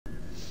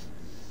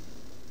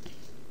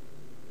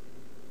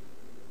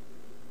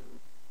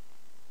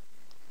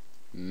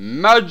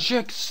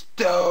magic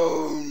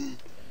stone.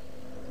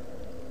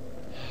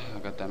 Oh,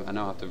 God damn it, I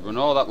now have to run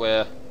all that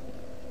way,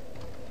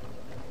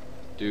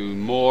 do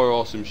more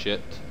awesome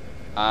shit,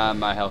 and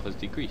my health has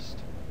decreased.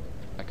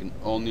 I can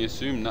only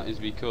assume that is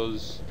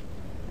because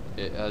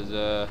it has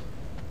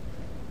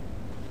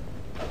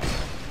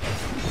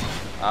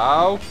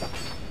ow.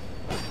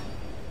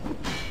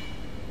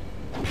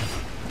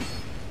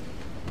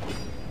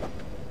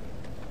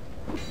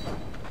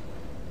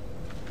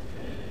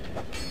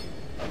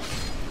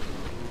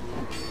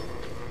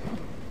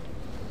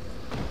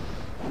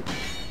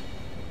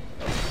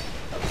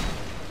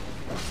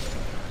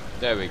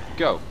 There we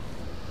go.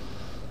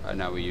 And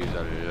now we use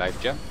a life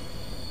gem.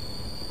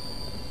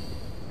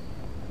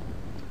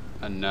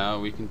 And now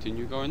we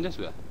continue going this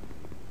way.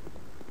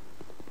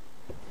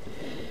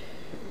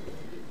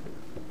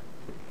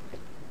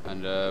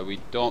 And we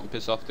don't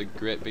piss off the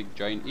great big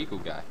giant eagle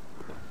guy.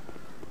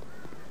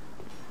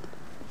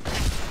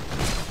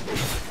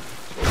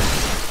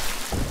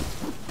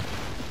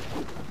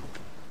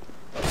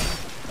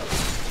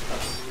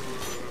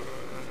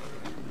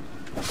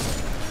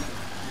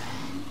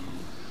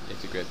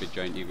 It's a great big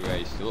giant eagle guy,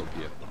 he's still up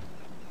here.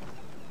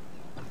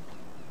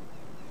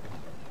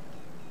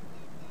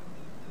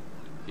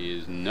 He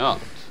is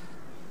not.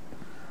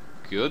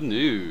 Good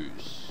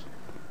news.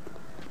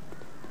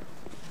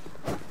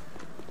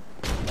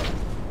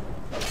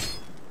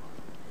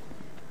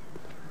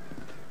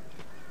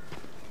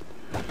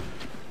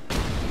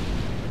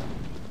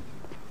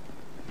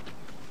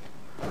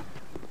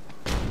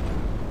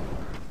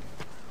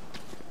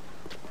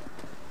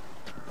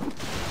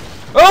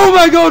 Oh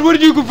my God, where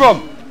did you come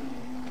from?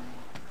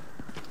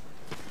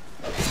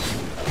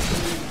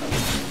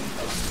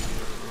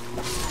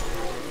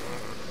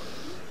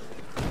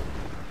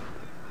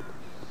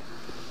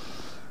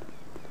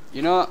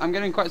 You know, I'm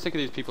getting quite sick of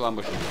these people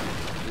ambushing me.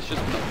 It's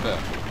just not fair.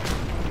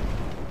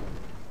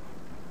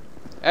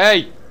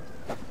 Hey!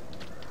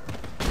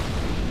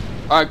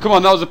 Alright, come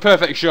on, that was a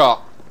perfect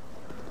shot.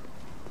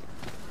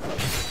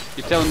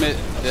 You're telling me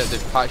that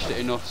they've patched it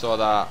enough so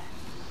that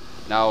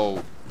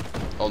now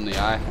only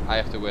I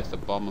have to waste a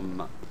bomb on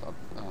that.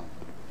 Oh.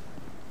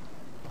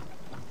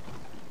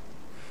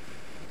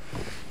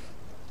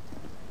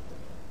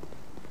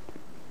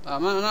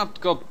 I'm gonna have to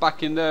go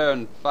back in there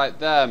and fight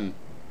them.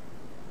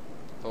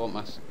 I want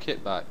my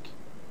kit back.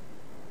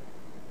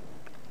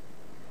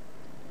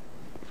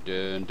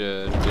 Dun,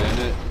 dun, dun,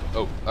 dun.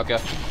 Oh, okay.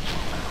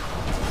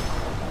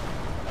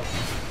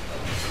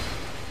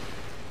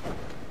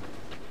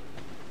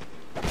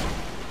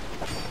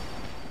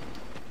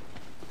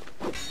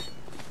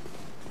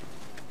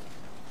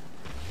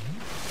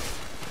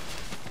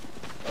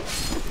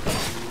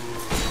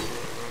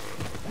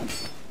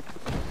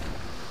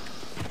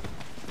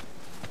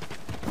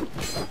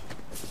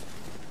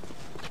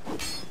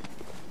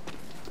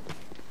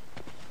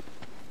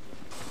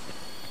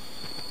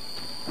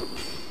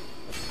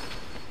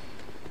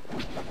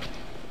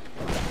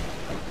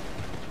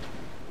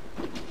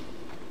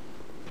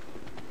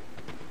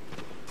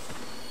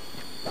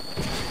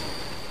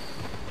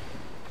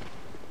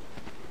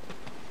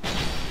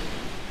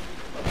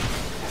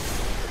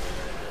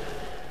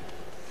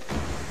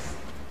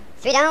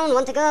 Three down,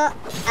 one to go.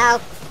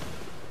 Ow.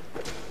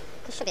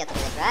 Should be able to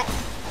do this, right?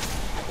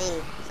 I mean,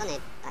 it's only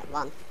like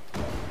one.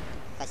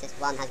 Of course, this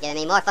one has given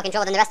me more fucking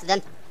trouble than the rest of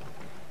them.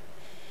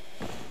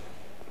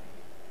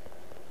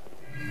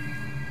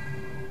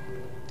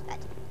 Right.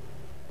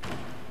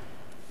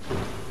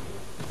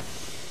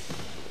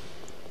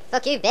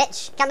 Fuck you,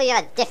 bitch. Can't believe you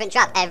have a different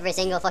trap every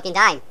single fucking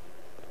time.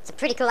 It's a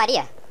pretty cool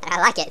idea, and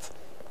I like it.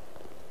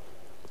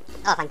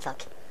 Oh, thank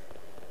fuck.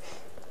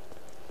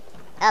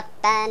 Up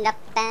and up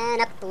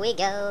and up we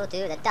go to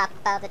the top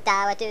of the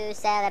tower to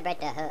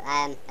celebrate the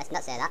let's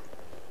not say that.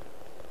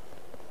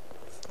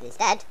 And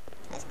instead,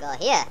 let's go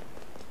here.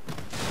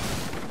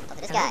 Look at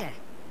this guy. There.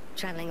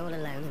 Travelling all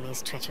alone in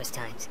these treacherous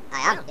times.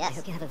 I am, well, yes. I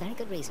hope you have a very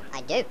good reason.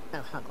 I do.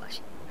 Oh,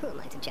 hogwash. Who am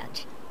I to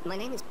judge? My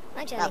name is...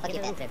 I journey well,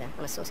 hither and thither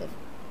on a sort of...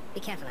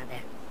 Be careful out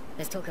there.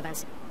 There's talk of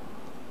answer.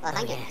 Well,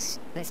 thank you. Yes,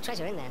 there's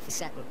treasure in there for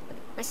certain. But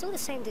I saw the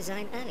same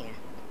design earlier.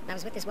 I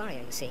was with this warrior,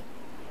 you see.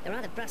 The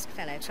rather brusque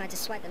fellow tried to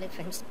swipe the lid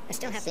for him. I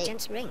still have the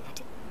gent's ring.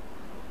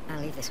 I'll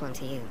leave this one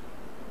to you.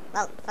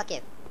 Well, fuck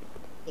you.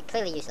 You're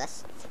clearly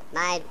useless.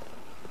 My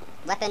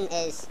weapon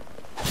is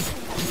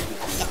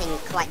getting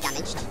quite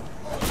damaged.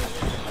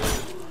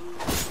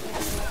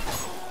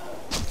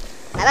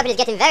 My weapon is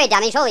getting very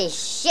damaged. Holy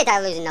shit,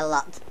 I'm losing a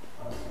lot.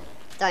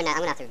 Throwing knife.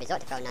 I'm gonna have to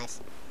resort to throwing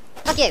knives.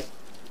 Fuck you.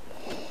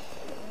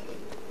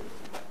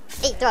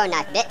 Eat throwing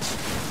knife,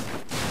 bitch.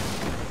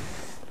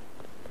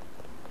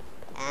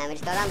 And we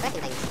just go around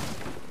breaking things.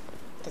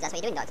 Because that's what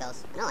you do in Dark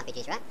Souls. And all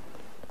RPGs, right?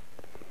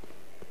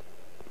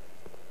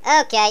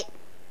 Okay.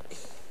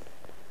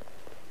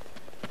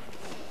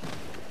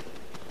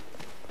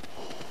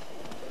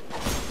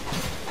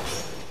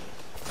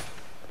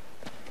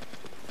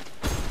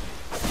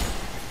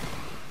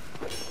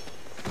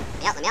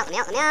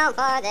 Let me out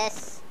for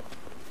this.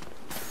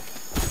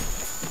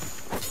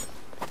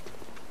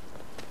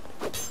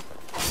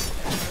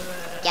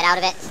 Get get out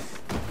of it.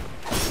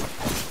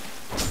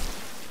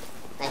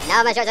 Right,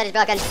 now my short sword is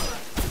broken.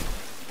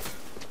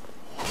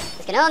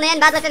 This can only end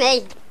badly for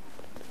me.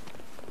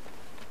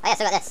 Oh yeah,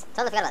 still got this.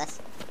 Totally forgot about this.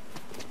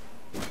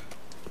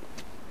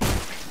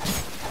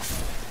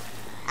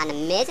 And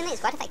amazingly,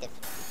 it's quite effective.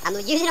 I'm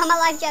using all my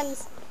life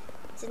gems.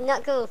 This is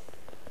not cool.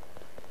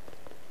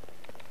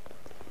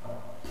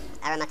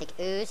 Aromatic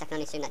ooze. I can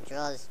only assume that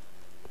draws.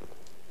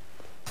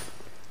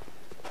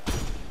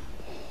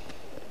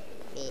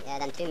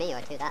 Them to me or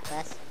to that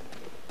first.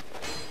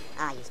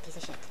 Ah, you piece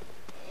of shit.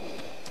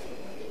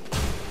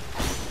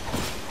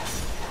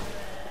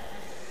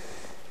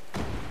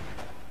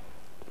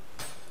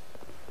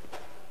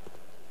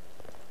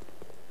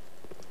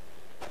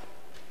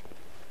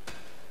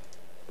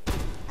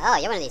 Oh,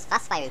 you're one of these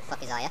fast firing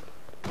fuckers, are you?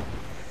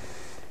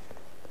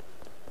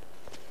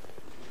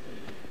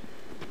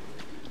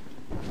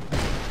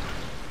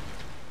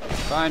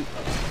 Fine.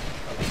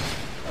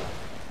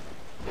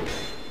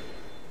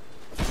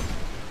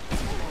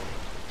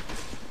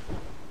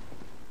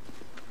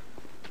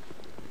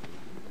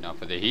 Now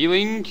for the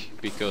healing,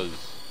 because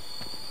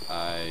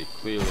I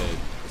clearly...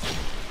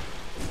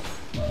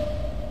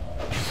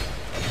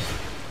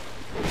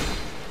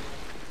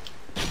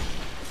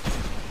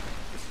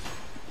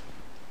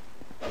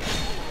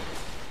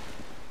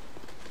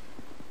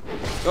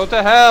 Go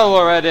to hell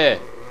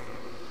already!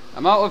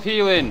 I'm out of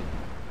healing.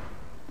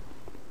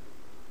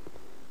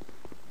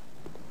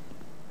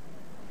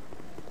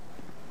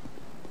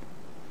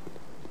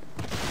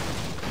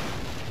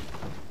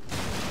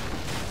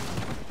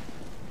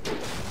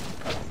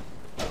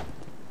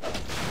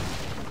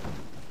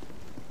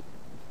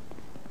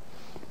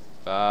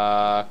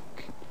 Fuck.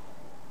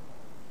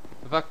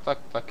 Fuck, fuck,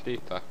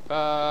 fuckity, fuck,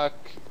 fuck.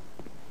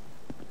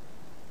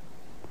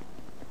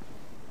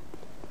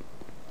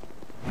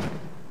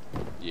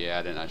 Yeah,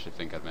 I didn't actually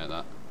think I'd make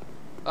that.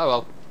 Oh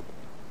well.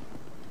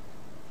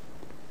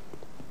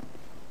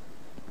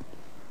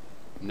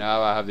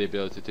 Now I have the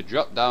ability to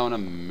drop down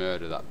and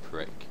murder that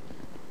prick.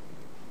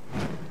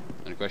 And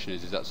the question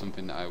is that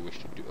something that I wish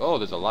to do? Oh,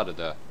 there's a ladder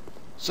there.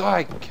 So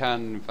I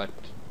can, in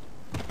fact...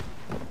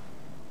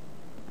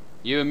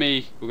 You and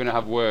me, we're gonna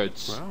have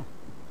words. Well,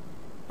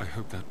 I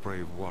hope that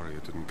brave warrior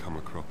didn't come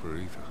a cropper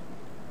either.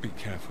 Be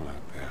careful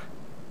out there.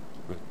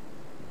 But...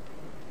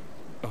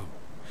 Oh.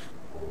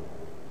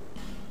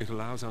 It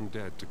allows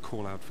undead to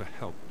call out for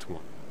help to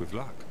one, with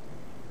luck.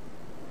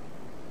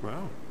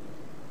 Well,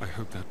 I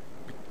hope that...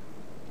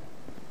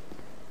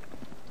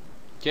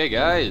 Okay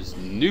guys,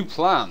 new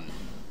plan.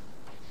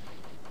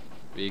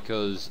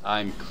 Because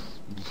I'm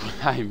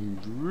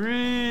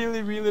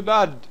really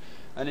bad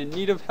and in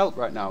need of help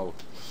right now.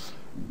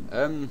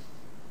 I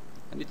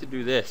need to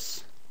do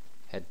this.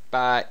 Head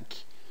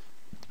back,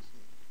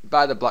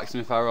 buy the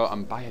blacksmith arrow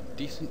and buy a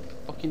decent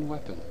fucking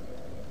weapon.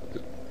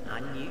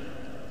 And you?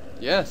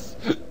 Yes,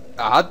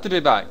 I had to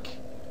be back.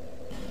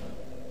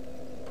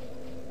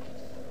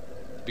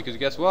 Because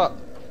guess what?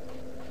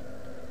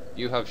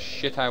 You have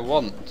shit I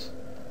want.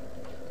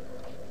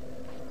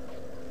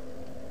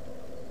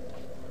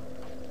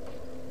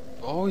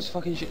 Always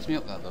fucking shits me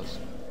up, that does.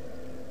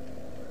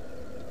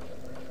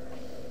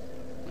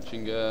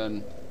 Machine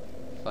gun.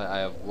 Like I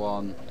have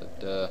one.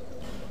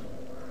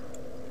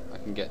 I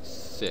can get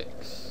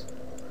 6.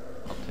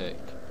 I'll take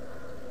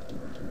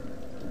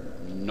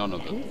none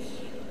of them.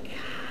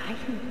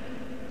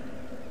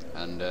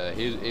 And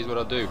here's what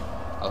I'll do.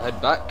 I'll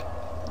head back,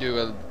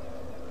 do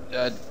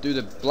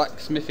the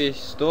blacksmithy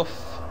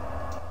stuff.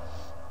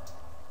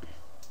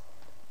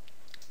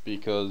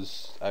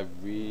 Because I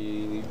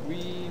really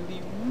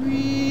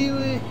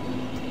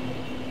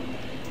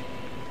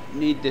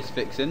need this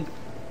fixing,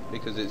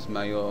 because it's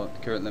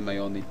currently my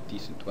only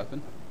decent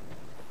weapon.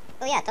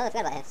 Oh yeah, I totally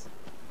forgot about this.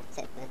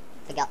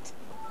 Forgot.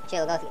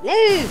 Chill, go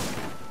move!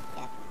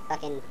 Yeah,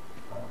 fucking...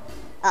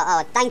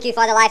 Oh, thank you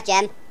for the life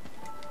gem.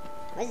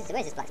 Where's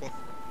this blacksmith?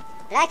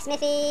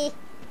 Blacksmithy!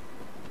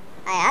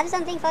 I have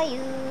something for you.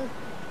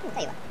 Ooh,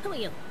 there you are. Who are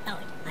you? Oh,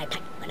 I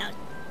packed my nose.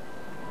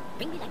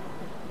 Bring me that.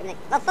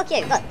 Oh, fuck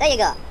you. Look, there you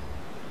go.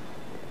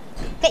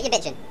 Quit your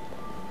bitching.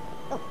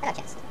 Oh, I got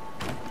a chest.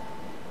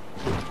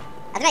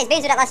 After my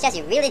experience with that last chest,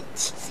 you really...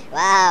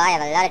 Wow, I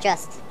have a lot of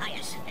trust. Ah,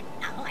 yes.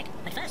 Alright,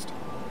 but first...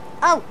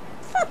 Oh,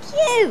 fuck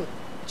you!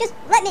 Just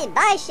let me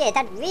buy shit.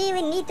 I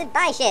really need to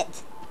buy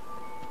shit.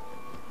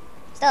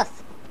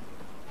 Stuff.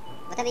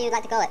 Whatever you'd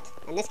like to call it.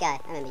 And this guy,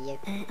 I remember you.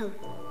 Oh.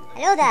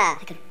 Hello there!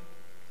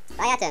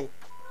 Buy item.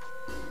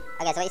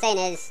 Okay, so what you're saying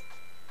is...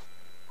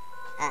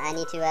 I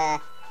need to,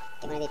 get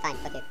one of these. Fine,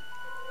 fuck you.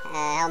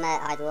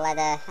 Helmet, hide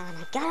leather. Oh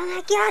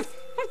my god!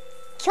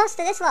 Cost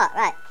of this lot!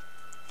 Right.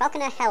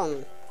 Falconer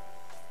helm.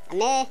 I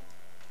may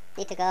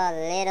need to go a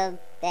little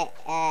bit,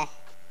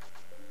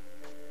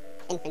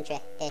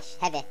 infantry-ish,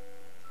 heavy.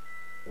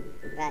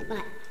 Right.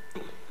 Well,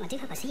 I do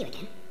hope I see you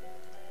again.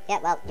 Yeah,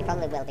 well, you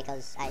probably will,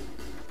 because I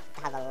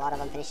have a lot of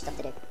unfinished stuff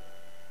to do.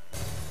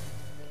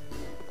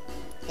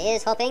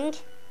 Here's hoping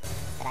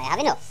that I have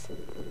enough.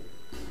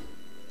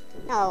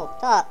 No,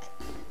 talk.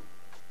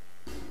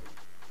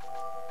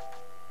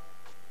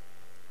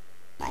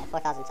 Right,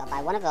 4,000, so I'll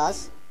buy one of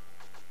those.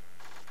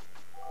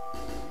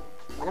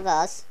 One of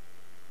those.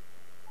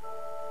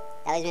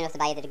 That leaves me enough to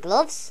buy either the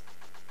gloves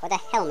or the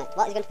helmet.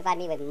 What is going to provide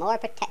me with more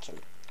protection?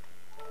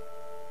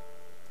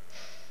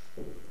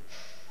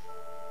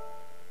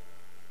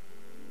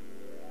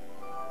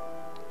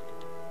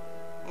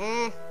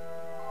 Uh.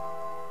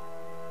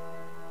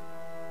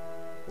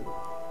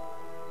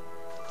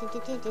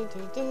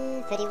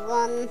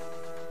 31.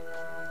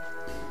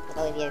 I'll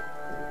go with you.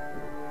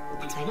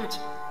 Thanks very much.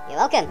 You're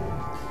welcome.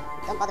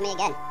 Don't bother me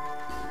again.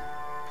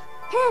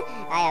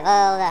 I have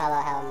all the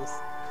hollow helms.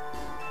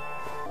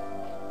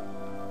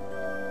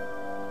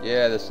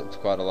 Yeah, this looks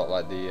quite a lot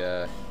like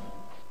the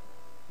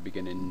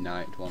beginning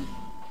night one.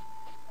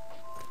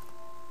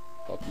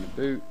 Pop in the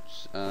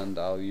boots, and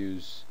I'll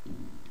use...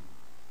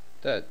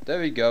 There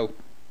we go.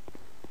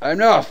 I'm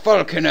now a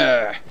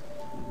falconer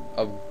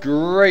of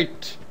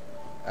great...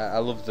 I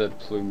love the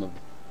plume of...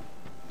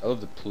 I love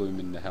the plume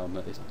in the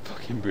helmet, it's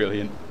fucking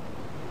brilliant.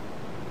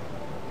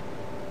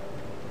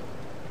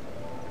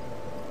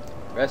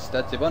 Rest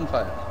at the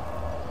bonfire.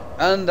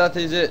 And that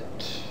is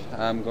it.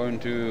 I'm going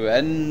to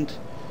end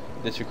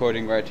this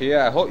recording right here.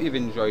 I hope you've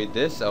enjoyed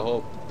this. I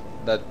hope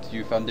that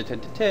you found it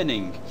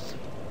entertaining.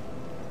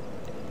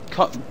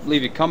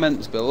 Leave your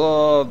comments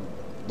below.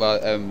 Well,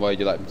 where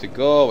you'd like me to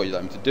go, what you'd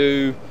like me to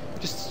do.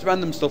 Just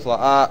random stuff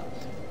like that.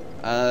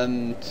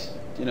 And,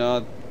 you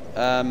know,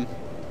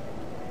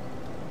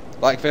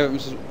 like,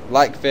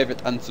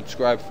 favourite, and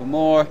subscribe for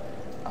more.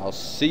 I'll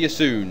see you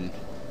soon.